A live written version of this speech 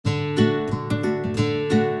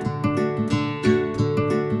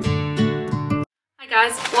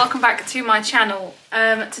guys, welcome back to my channel.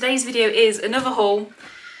 Today's video is another haul.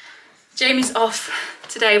 Jamie's off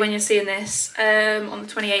today when you're seeing this, on the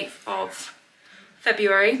 28th of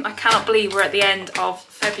February. I cannot believe we're at the end of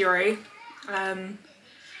February.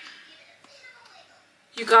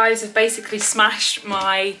 You guys have basically smashed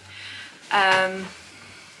my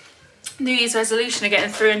New Year's resolution of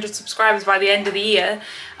getting 300 subscribers by the end of the year,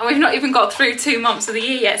 and we've not even got through 2 months of the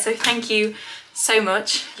year yet, so thank you so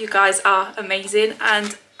much. You guys are amazing,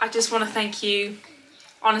 and I just want to thank you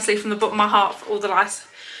honestly from the bottom of my heart for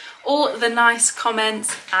all the nice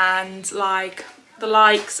comments and like the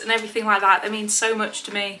likes and everything like that. They mean so much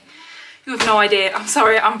to me. You have no idea. I'm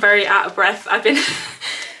sorry, I'm very out of breath.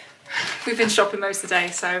 We've been shopping most of the day,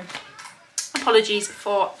 so apologies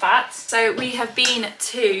for that. So we have been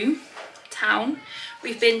to town.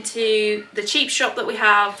 We've been to the cheap shop that we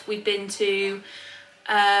have. We've been to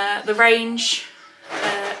the Range,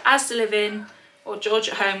 Asda Living, or George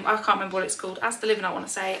at Home, I can't remember what it's called, Asda Living I want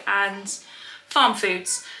to say, and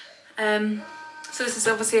Farmfoods. So this is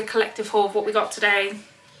obviously a collective haul of what we got today,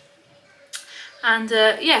 and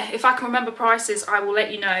yeah, if I can remember prices I will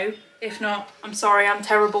let you know. If not, I'm sorry, I'm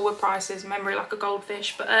terrible with prices, memory like a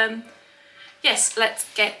goldfish. But yes, let's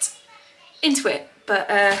get into it. But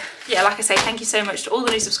yeah, like I say, thank you so much to all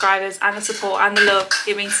the new subscribers and the support and the love.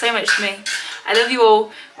 It means so much to me. I love you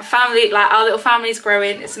all. My family, like our little family, is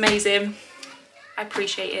growing. It's amazing. I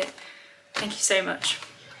appreciate it. Thank you so much.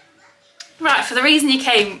 Right, for the reason you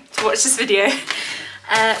came to watch this video,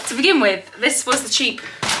 to begin with, this was the cheap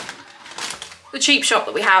shop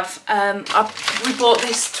that we have. We bought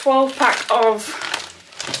this 12 pack of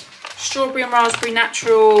strawberry and raspberry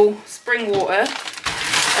natural spring water.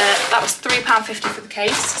 That was £3.50 for the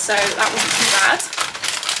case, so that wasn't too bad.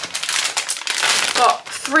 Got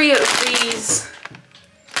 3 of these.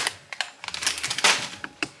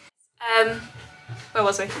 Where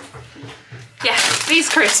was I? Yeah, these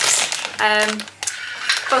crisps.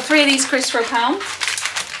 Got 3 of these crisps for £1.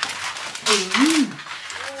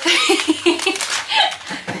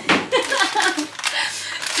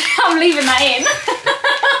 I'm leaving that in.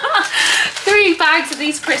 3 bags of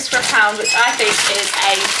these crisps for £1, which I think is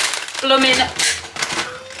a blooming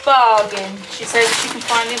bargain. She says she can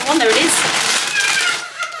find the other one. There it is.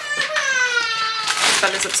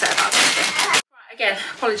 Bella's upset about something. Right, again,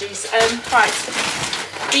 apologies. Right,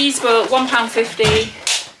 these were £1.50.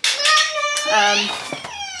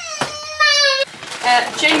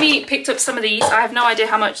 Jamie picked up some of these. I have no idea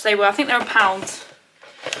how much they were. I think they're £1.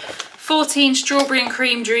 14 strawberry and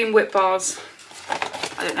cream dream whip bars.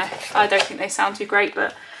 I don't know. I don't think they sound too great,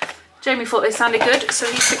 but Jamie thought they sounded good, so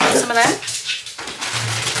he picked up some of them.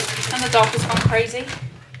 And the dog has gone crazy.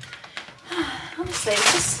 Honestly,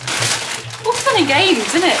 it's just all fun and games,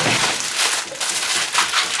 isn't it?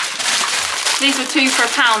 These were 2 for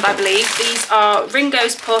 £1, I believe. These are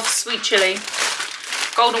Ringo's Puffs Sweet Chili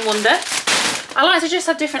Golden Wonder. I like to just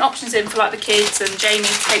have different options in for like the kids and Jamie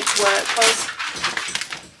to take to work, because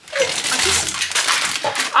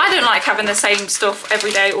I don't like having the same stuff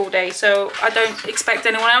every day, all day, so I don't expect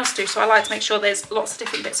anyone else to. So I like to make sure there's lots of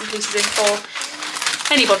different bits and pieces in for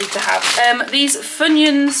anybody to have. These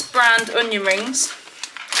Funyuns brand onion rings,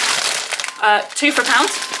 2 for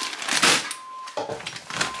 £1.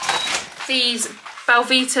 These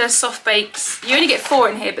Belvita soft bakes, you only get 4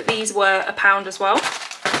 in here, but these were £1 as well.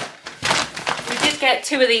 We did get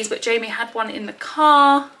 2 of these, but Jamie had one in the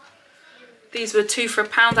car. These were 2 for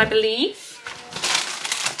 £1, I believe.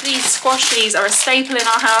 These squashies are a staple in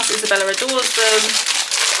our house. Isabella adores them.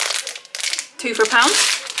 2 for £1.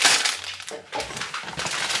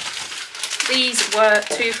 These were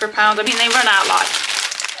 2 for £1. I mean, they run out like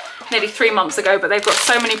nearly 3 months ago, but they've got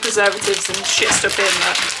so many preservatives and shit stuff in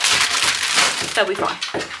that they'll be fine.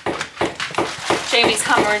 Jamie's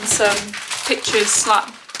hammering some pictures, like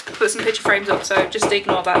put some picture frames up, so just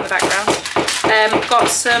ignore that in the background. Got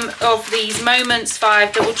some of these Moments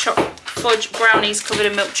 5 double fudge brownies covered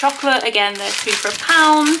in milk chocolate. Again, they're 2 for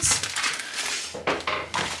 £1.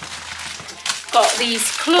 Got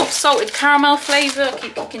these Club salted caramel flavour.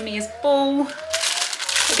 Keep kicking me his ball.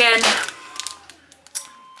 Again,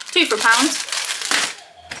 2 for £1.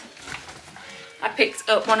 I picked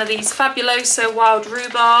up one of these Fabuloso wild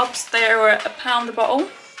rhubarbs. They were £1 a bottle.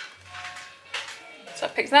 So I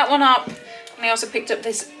picked that one up. And I also picked up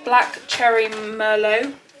this black cherry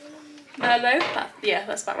Merlot. Yeah,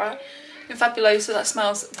 that's about right. In Fabuloso, that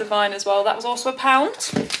smells divine as well. That was also £1.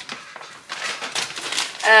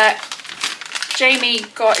 Jamie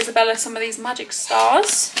got Isabella some of these Magic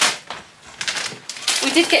Stars.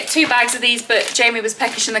 We did get 2 bags of these, but Jamie was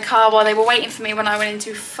peckish in the car while they were waiting for me when I went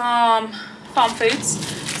into Farmfoods.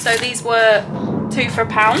 So these were 2 for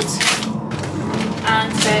 £1.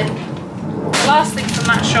 And then the last thing from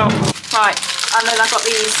that shop, right, and then I got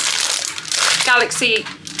these Galaxy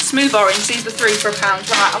Smooth Orange. These were 3 for £1.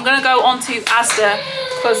 Right, I'm going to go on to Asda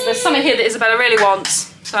because there's something here that Isabella really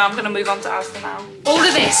wants. So I'm going to move on to Asda now. All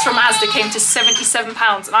of this from Asda came to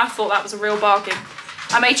 £77 and I thought that was a real bargain.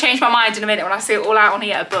 I may change my mind in a minute when I see it all out on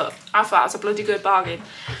here, but I thought that was a bloody good bargain.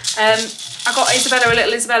 I got Isabella a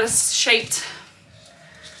little Isabella shaped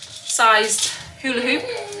sized hula hoop.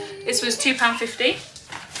 This was £2.50.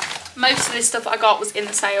 Most of this stuff I got was in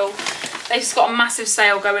the sale. They've just got a massive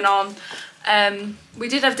sale going on. We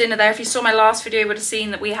did have dinner there. If you saw my last video, you would have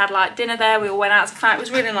seen that we had like dinner there. We all went out to fight. It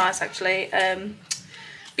was really nice actually.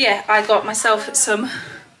 But yeah, I got myself some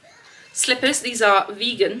slippers. These are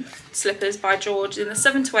vegan slippers by George in the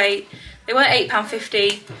 7 to 8. They were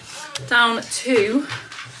 £8.50 down to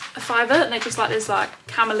a £5, and they're just like this like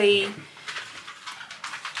camely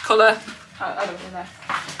colour. I don't really know.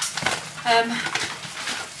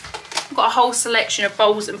 I've got a whole selection of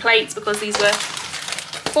bowls and plates because these were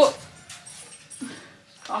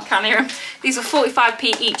I can't hear them. These were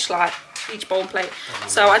 45p each, like each bowl and plate.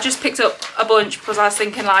 So I just picked up a bunch because I was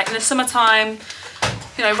thinking like in the summertime,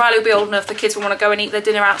 you know, Riley will be old enough, the kids will want to go and eat their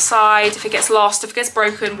dinner outside. If it gets lost, if it gets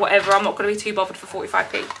broken, whatever, I'm not going to be too bothered for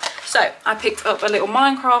 45p. So I picked up a little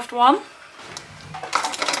Minecraft one.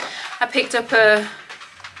 I picked up a,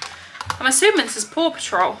 I'm assuming this is Paw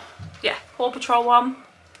Patrol. Yeah, Paw Patrol one.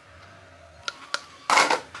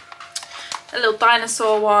 A little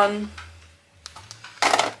dinosaur one.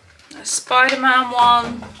 A Spider-Man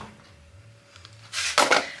one.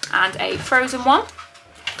 And a Frozen one.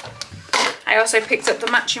 I also picked up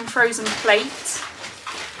the matching Frozen plate.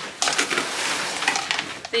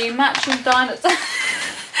 The matching dinosaur.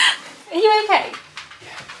 Are you okay?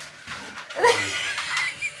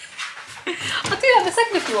 I'll do that in a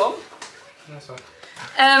second if you want. That's fine.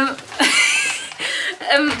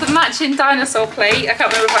 The matching dinosaur plate. I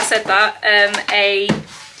can't remember if I said that. A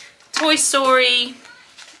Toy Story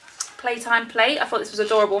Playtime plate. I thought this was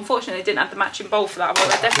adorable. Unfortunately, they didn't have the matching bowl for that.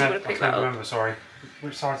 Otherwise, I definitely would have picked that up. I remember. Sorry.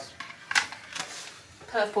 Which size?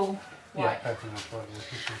 Purple. White. Yeah, purple.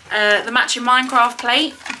 The matching Minecraft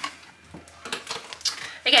plate.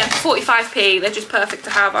 Again, 45p. They're just perfect to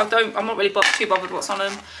have. I'm not really too bothered what's on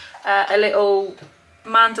them. A little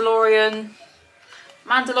Mandalorian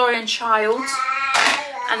child,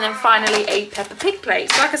 and then finally a Peppa Pig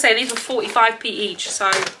plate. So like I say, these were 45p each.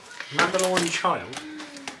 So Mandalorian child.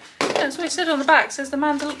 Yeah, that's what it said on the back. It says the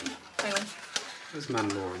Mandalorian. Hang on. Where's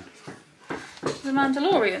Mandalorian? The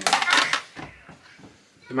Mandalorian.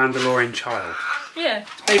 The Mandalorian child. Yeah.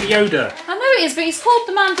 It's Baby Yoda. I know it is, but he's called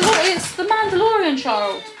the Mandalorian. It's the Mandalorian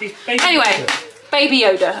child. Anyway, Yoda. Baby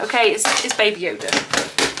Yoda. Okay, it's Baby Yoda.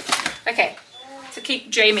 Okay, to keep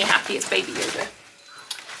Jamie happy, it's Baby Yoda.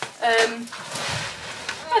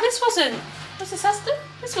 Oh, this wasn't. Was this Asda?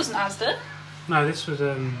 This wasn't Asda. No, this was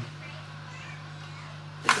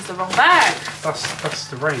This is the wrong bag. That's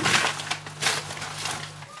the range.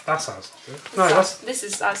 That's Asda. No, this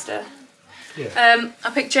is Asda. Yeah. I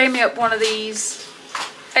picked Jamie up one of these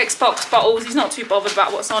Xbox bottles. He's not too bothered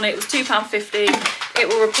about what's on it. It was £2.50. It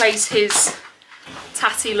will replace his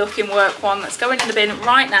tatty looking work one that's going in the bin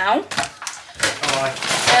right now.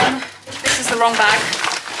 This is the wrong bag.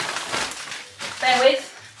 Bear with.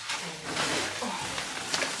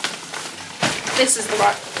 This is the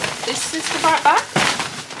right bag.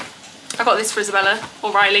 I got this for Isabella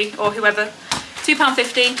or Riley or whoever.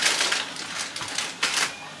 £2.50.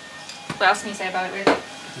 What else can you say about it really?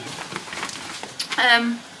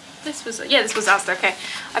 This was Asda, okay.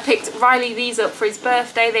 I picked Riley these up for his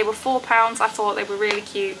birthday. They were £4. I thought they were really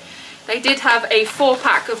cute. They did have a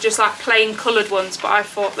 4-pack of just like plain coloured ones, but I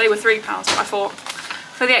thought they were £3. But I thought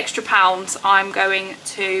for the extra pounds, I'm going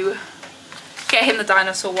to get him the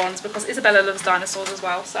dinosaur ones because Isabella loves dinosaurs as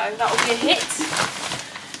well. So that will be a hit.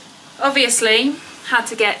 Obviously, had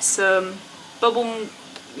to get some bubble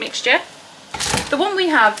mixture. The one we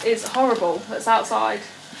have is horrible, that's outside.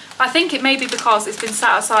 I think it may be because it's been sat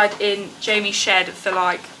outside in Jamie's shed for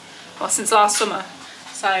like, well, since last summer.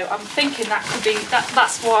 So I'm thinking that could be,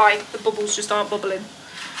 that's why the bubbles just aren't bubbling.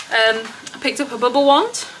 I picked up a bubble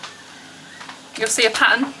wand. You'll see a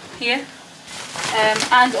pattern here.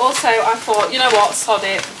 And also I thought, you know what, sod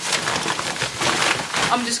it.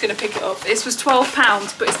 I'm just going to pick it up. This was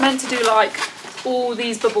 £12, but it's meant to do like all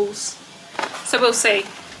these bubbles. So we'll see.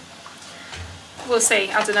 We'll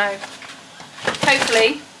see, I don't know.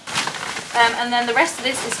 Hopefully. And then the rest of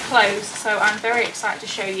this is closed, so I'm very excited to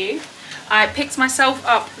show you. I picked myself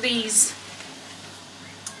up these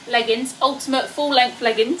leggings, ultimate full length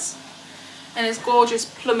leggings. And this gorgeous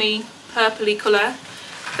plummy purpley colour.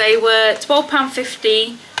 They were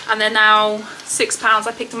 £12.50 and they're now £6.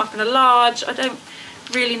 I picked them up in a large. I don't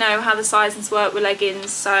really know how the sizings work with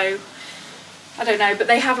leggings, so I don't know, but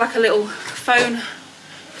they have like a little phone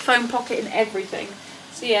pocket and everything.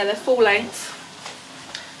 So yeah, they're full length.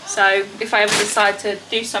 So if I ever decide to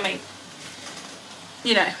do something,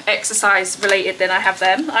 you know, exercise related, then I have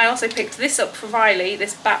them. I also picked this up for Riley,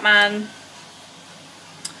 this Batman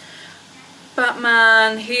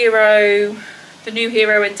hero, the new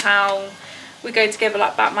hero in town. We go together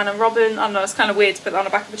like Batman and Robin. I know it's kind of weird to put that on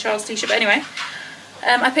the back of a child's t-shirt, but anyway.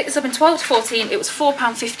 I picked this up in 12 to 14. It was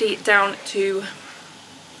 £4.50 down to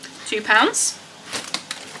 £2.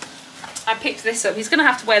 I picked this up. He's going to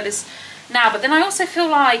have to wear this now, but then I also feel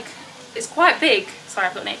like it's quite big. Sorry,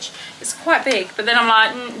 I've got an itch. It's quite big, but then I'm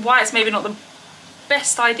like, why it's maybe not the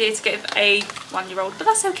best idea to get a 1-year-old, but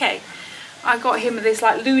that's okay. I got him this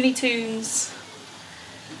like Looney Tunes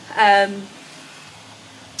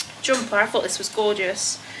jumper. I thought this was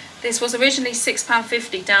gorgeous. This was originally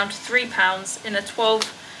 £6.50 down to £3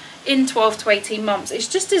 in 12 to 18 months. It's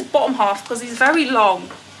just his bottom half because he's very long.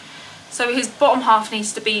 So his bottom half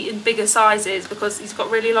needs to be in bigger sizes because he's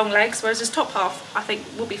got really long legs, whereas his top half, I think,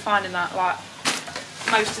 will be fine in that, like,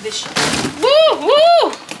 most of this year. Woo!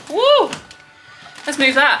 Woo! Woo! Let's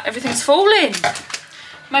move that. Everything's falling.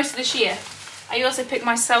 Most of this year. I also picked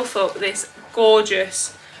myself up this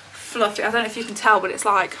gorgeous, fluffy, I don't know if you can tell, but it's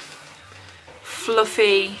like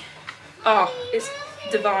fluffy, oh, it's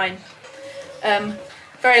divine.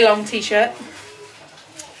 Very long t-shirt.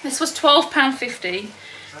 This was £12.50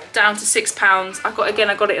 down to £6. I got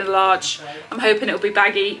it in a large. I'm hoping it'll be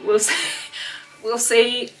baggy. We'll see. We'll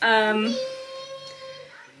see.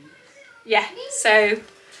 Yeah, so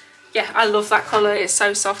yeah, I love that colour. It's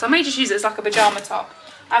so soft. I may just use it as like a pyjama top.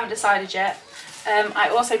 I haven't decided yet. I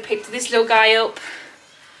also picked this little guy up.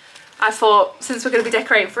 I thought, since we're going to be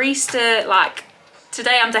decorating for Easter, like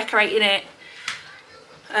today I'm decorating it,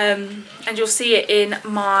 and you'll see it in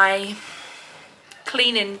my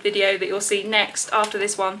cleaning video that you'll see next after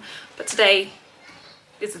this one, but today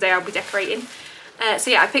is the day I'll be decorating.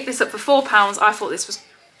 So yeah, I picked this up for £4. I thought this was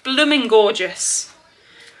blooming gorgeous.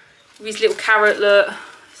 With his little carrot, look,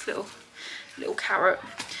 this little carrot.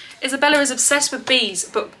 Isabella is obsessed with bees,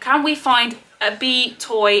 but can we find a bee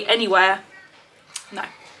toy anywhere? No.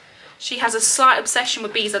 She has a slight obsession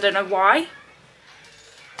with bees. I don't know why,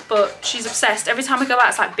 but she's obsessed. Every time we go out,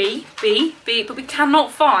 it's like bee, bee, bee, but we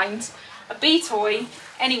cannot find a bee toy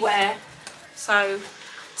anywhere. So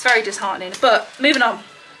it's very disheartening. But moving on.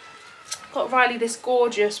 Got Riley this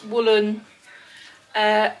gorgeous woolen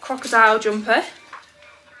crocodile jumper.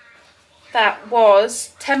 That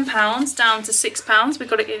was £10 down to £6. We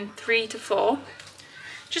got it in 3 to 4.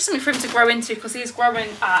 Just something for him to grow into because he's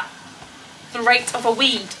growing at the rate of a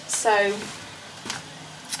weed. So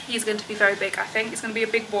he's going to be very big, I think. He's going to be a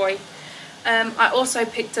big boy. I also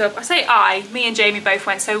picked up, I say I, me and Jamie both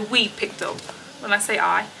went, so we picked up when I say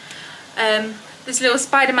I. This little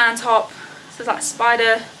Spider-Man top. So it's like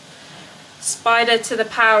spider to the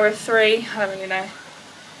power of 3. I don't really know.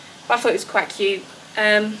 But I thought it was quite cute.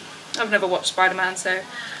 I've never watched Spider-Man, so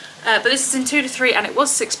but this is in 2 to 3 and it was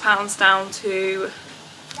 £6 down to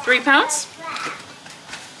 £3.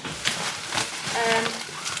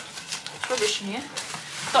 Rubbish in here.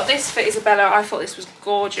 Got this for Isabella. I thought this was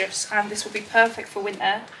gorgeous and this would be perfect for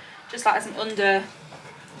winter, just like as an under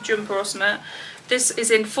jumper or something. This is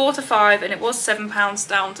in 4 to 5 and it was £7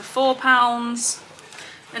 down to £4,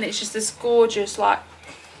 and it's just this gorgeous like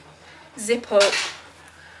zip up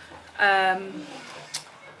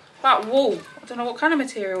that wool. I don't know what kind of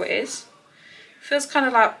material it is. It feels kind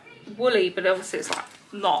of like woolly, but obviously it's like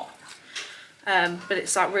not. But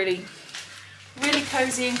it's like really, really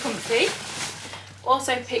cozy and comfy.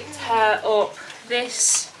 Also picked her up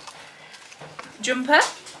this jumper.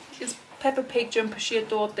 It's Peppa Pig jumper. She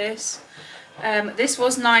adored this. This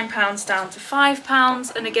was £9 down to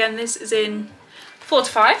 £5, and again this is in 4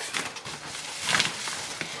 to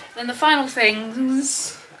 5. Then the final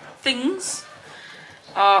things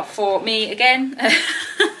are for me again.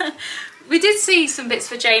 We did see some bits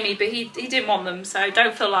for Jamie, but he didn't want them, so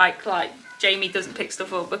don't feel like Jamie doesn't pick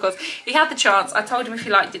stuff up, because he had the chance. I told him if he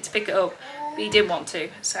liked it to pick it up, but he didn't want to,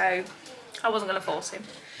 so I wasn't going to force him.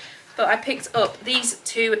 But I picked up these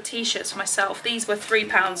 2 t-shirts for myself. These were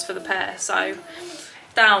 £3 for the pair, so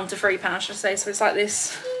down to £3 should I say. So it's like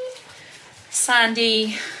this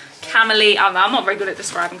sandy, camely, I'm not very good at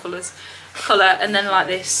describing colour, and then like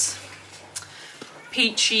this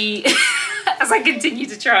peachy, as I continue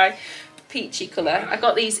to try, peachy colour. I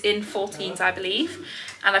got these in 14s, I believe,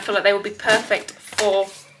 and I feel like they will be perfect for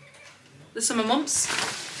the summer months.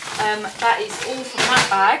 That is all from that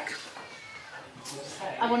bag.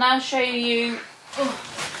 I will now show you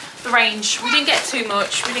the range. We didn't get too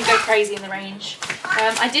much. We didn't go crazy in the range.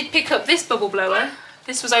 I did pick up this bubble blower.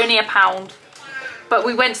 This was only £1, but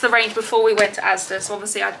we went to the range before we went to Asda, so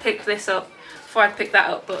obviously I'd picked this up before I'd picked that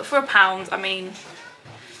up. But for £1, I mean,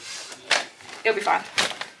 it'll be fine.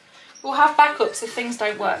 We'll have backups if things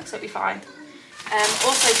don't work, so it'll be fine.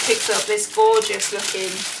 Also picked up this gorgeous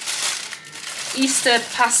looking Easter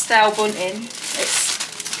pastel bunting.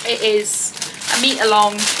 It is a metre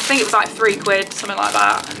long. I think it was like £3, something like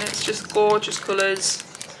that, and it's just gorgeous colours.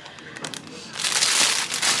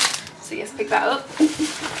 So yes, pick that up.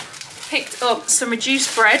 Picked up some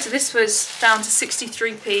reduced bread. This was down to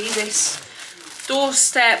 63p. This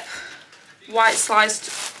doorstep white sliced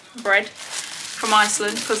bread from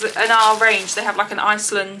Iceland, because in our range they have like an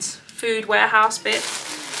Iceland food warehouse bit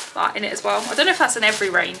like in it as well. I don't know if that's in every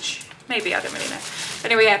range. Maybe, I don't really know.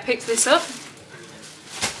 Anyway, yeah, picked this up.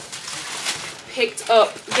 Picked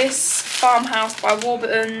up this Farmhouse by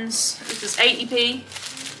Warburton's. This was 80p.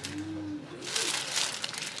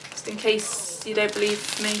 Just in case you don't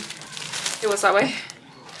believe me, it was that way.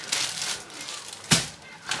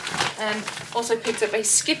 Also picked up a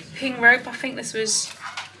skipping rope. I think this was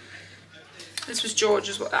George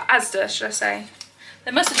as well. Asda, should I say.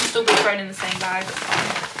 They must have just all been thrown in the same bag.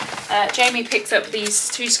 Jamie picked up these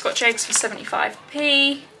 2 Scotch eggs for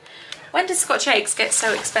 75p. When did Scotch eggs get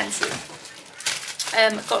so expensive?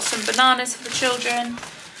 Got some bananas for the children.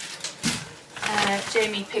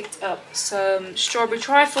 Jamie picked up some strawberry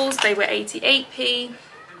trifles. They were 88p.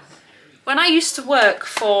 When I used to work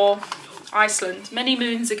for Iceland many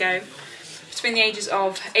moons ago, between the ages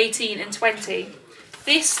of 18 and 20,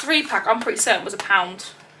 this 3-pack, I'm pretty certain, was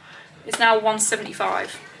 £1. It's now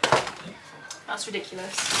 £1.75. That's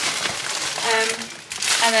ridiculous.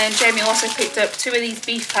 And then Jamie also picked up 2 of these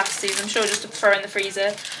beef pasties, I'm sure just to throw in the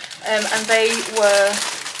freezer. And they were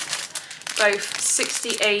both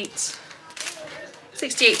 68p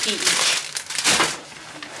each.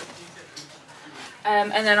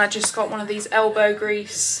 And then I just got one of these elbow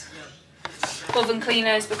grease oven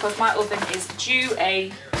cleaners because my oven is due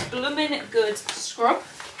a bloomin' good scrub.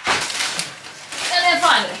 And then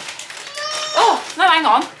finally, oh no, hang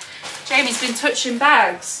on, Jamie's been touching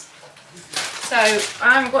bags, so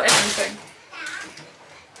I haven't got anything.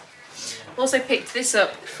 Also picked this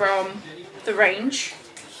up from the range.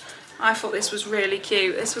 I thought this was really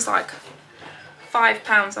cute. This was like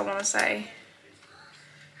 £5, I want to say.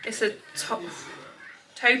 It's a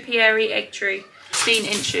topiary egg tree, 16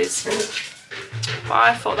 inches. But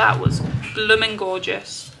I thought that was blooming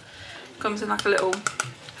gorgeous. Comes in like a little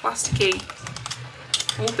plasticky,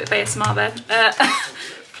 oh, a bit of ASMR there.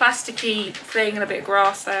 Plasticky thing and a bit of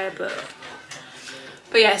grass there, but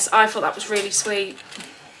yes, I thought that was really sweet.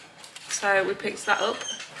 So we picked that up.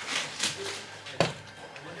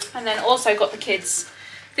 And then also got the kids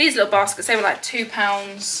these little baskets. They were like £2,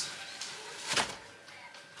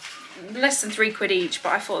 less than £3 each,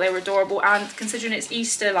 but I thought they were adorable. And considering it's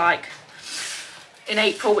Easter like in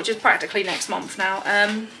April, which is practically next month now,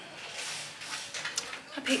 I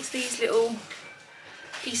picked these little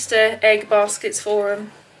Easter egg baskets for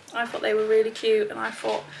them. I thought they were really cute, and I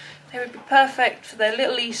thought they would be perfect for their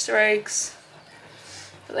little Easter eggs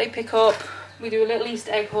that they pick up. We do a little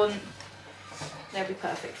Easter egg hunt. They'll be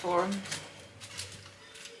perfect for them.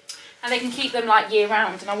 And they can keep them like year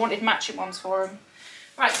round, and I wanted matching ones for them.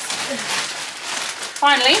 Right,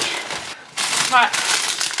 finally, right,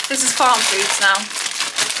 this is Farmfoods now.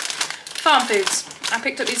 Farmfoods. I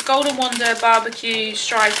picked up these Golden Wonder barbecue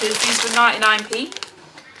strikers. These were 99p.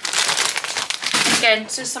 Again,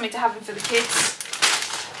 just something to have them for the kids.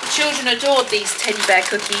 The children adored these teddy bear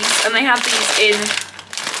cookies, and they had these in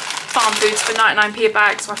Farmfoods for 99p a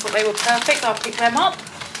bag, so I thought they were perfect. I'll pick them up.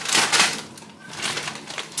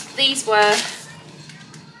 These were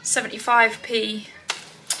 75p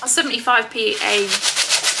a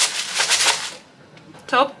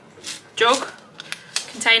tub, jug,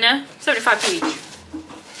 container, 75p each.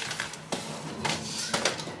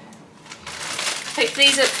 Picked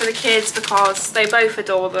these up for the kids because they both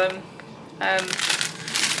adore them,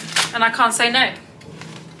 and I can't say no.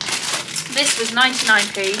 This was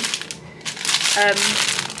 99p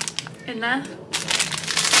in there.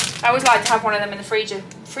 I always like to have one of them in the fridge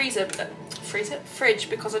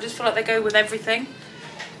because I just feel like they go with everything.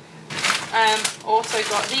 Also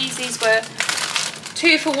got these. These were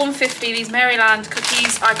 2 for £1.50. These Maryland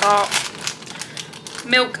cookies. I got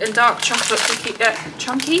milk and dark chocolate cookie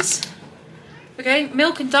chunkies. Okay,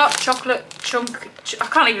 milk and dark chocolate I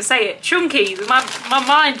can't even say it. Chunkies. My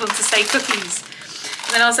mind wants to say cookies.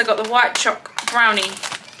 And then I also got the white choc brownie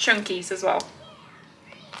chunkies as well.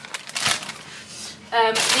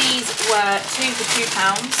 These were 2 for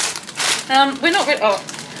 £2. We're not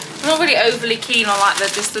really overly keen on like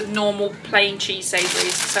just the normal plain cheese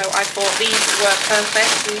savouries, so I thought these were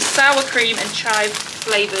perfect. These sour cream and chive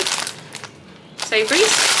flavoured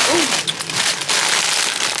savouries. Ooh.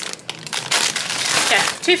 Yeah,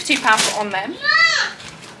 2 for £2 on them.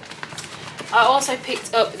 I also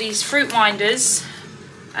picked up these fruit winders.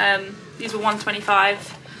 These were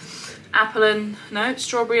 £1.25. Apple and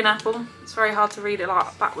strawberry and apple. It's very hard to read it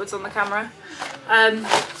like backwards on the camera.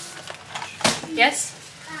 Yes,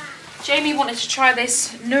 Jamie wanted to try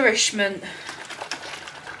this nourishment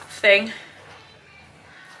thing.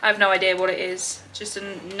 I have no idea what it is. Just a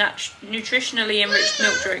nutritionally enriched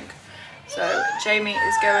milk drink. So Jamie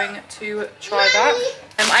is going to try that.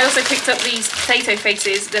 I also picked up these potato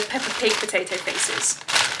faces, the Peppa Pig potato faces.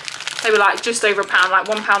 They were like just over £1, like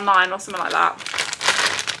 £1.09 or something like that.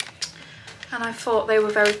 And I thought they were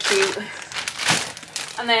very cute.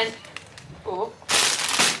 And then,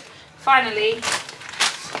 finally,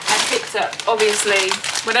 I picked up, obviously,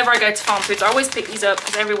 whenever I go to Farmfoods, I always pick these up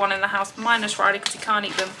because everyone in the house, minus Friday because he can't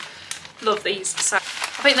eat them, love these. So I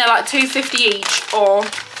think they're like £2.50 each or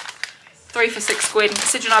 3 for £6.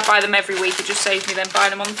 Considering I buy them every week, it just saves me then buying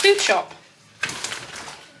them on the food shop.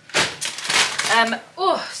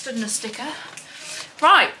 Stood in a sticker.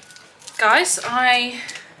 Right, guys, I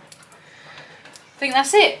think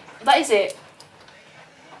that's it. That is it.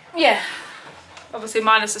 Yeah. Obviously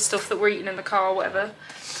minus the stuff that we're eating in the car or whatever.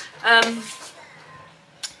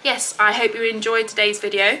 Yes, I hope you enjoyed today's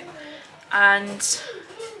video. And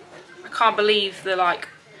I can't believe the like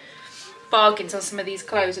bargains on some of these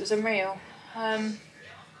clothes. It was unreal. And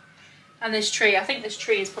this tree. I think this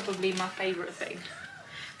tree is probably my favourite thing.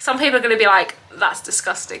 Some people are going to be like, that's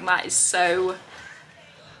disgusting. That is so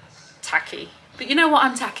tacky. But you know what?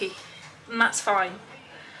 I'm tacky. And that's fine.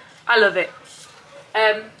 I love it.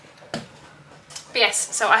 But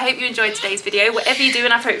yes, so I hope you enjoyed today's video. Whatever you're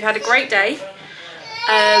doing, I hope you had a great day.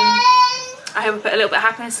 I hope I put a little bit of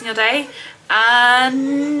happiness in your day.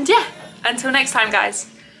 And yeah, until next time, guys.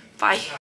 Bye.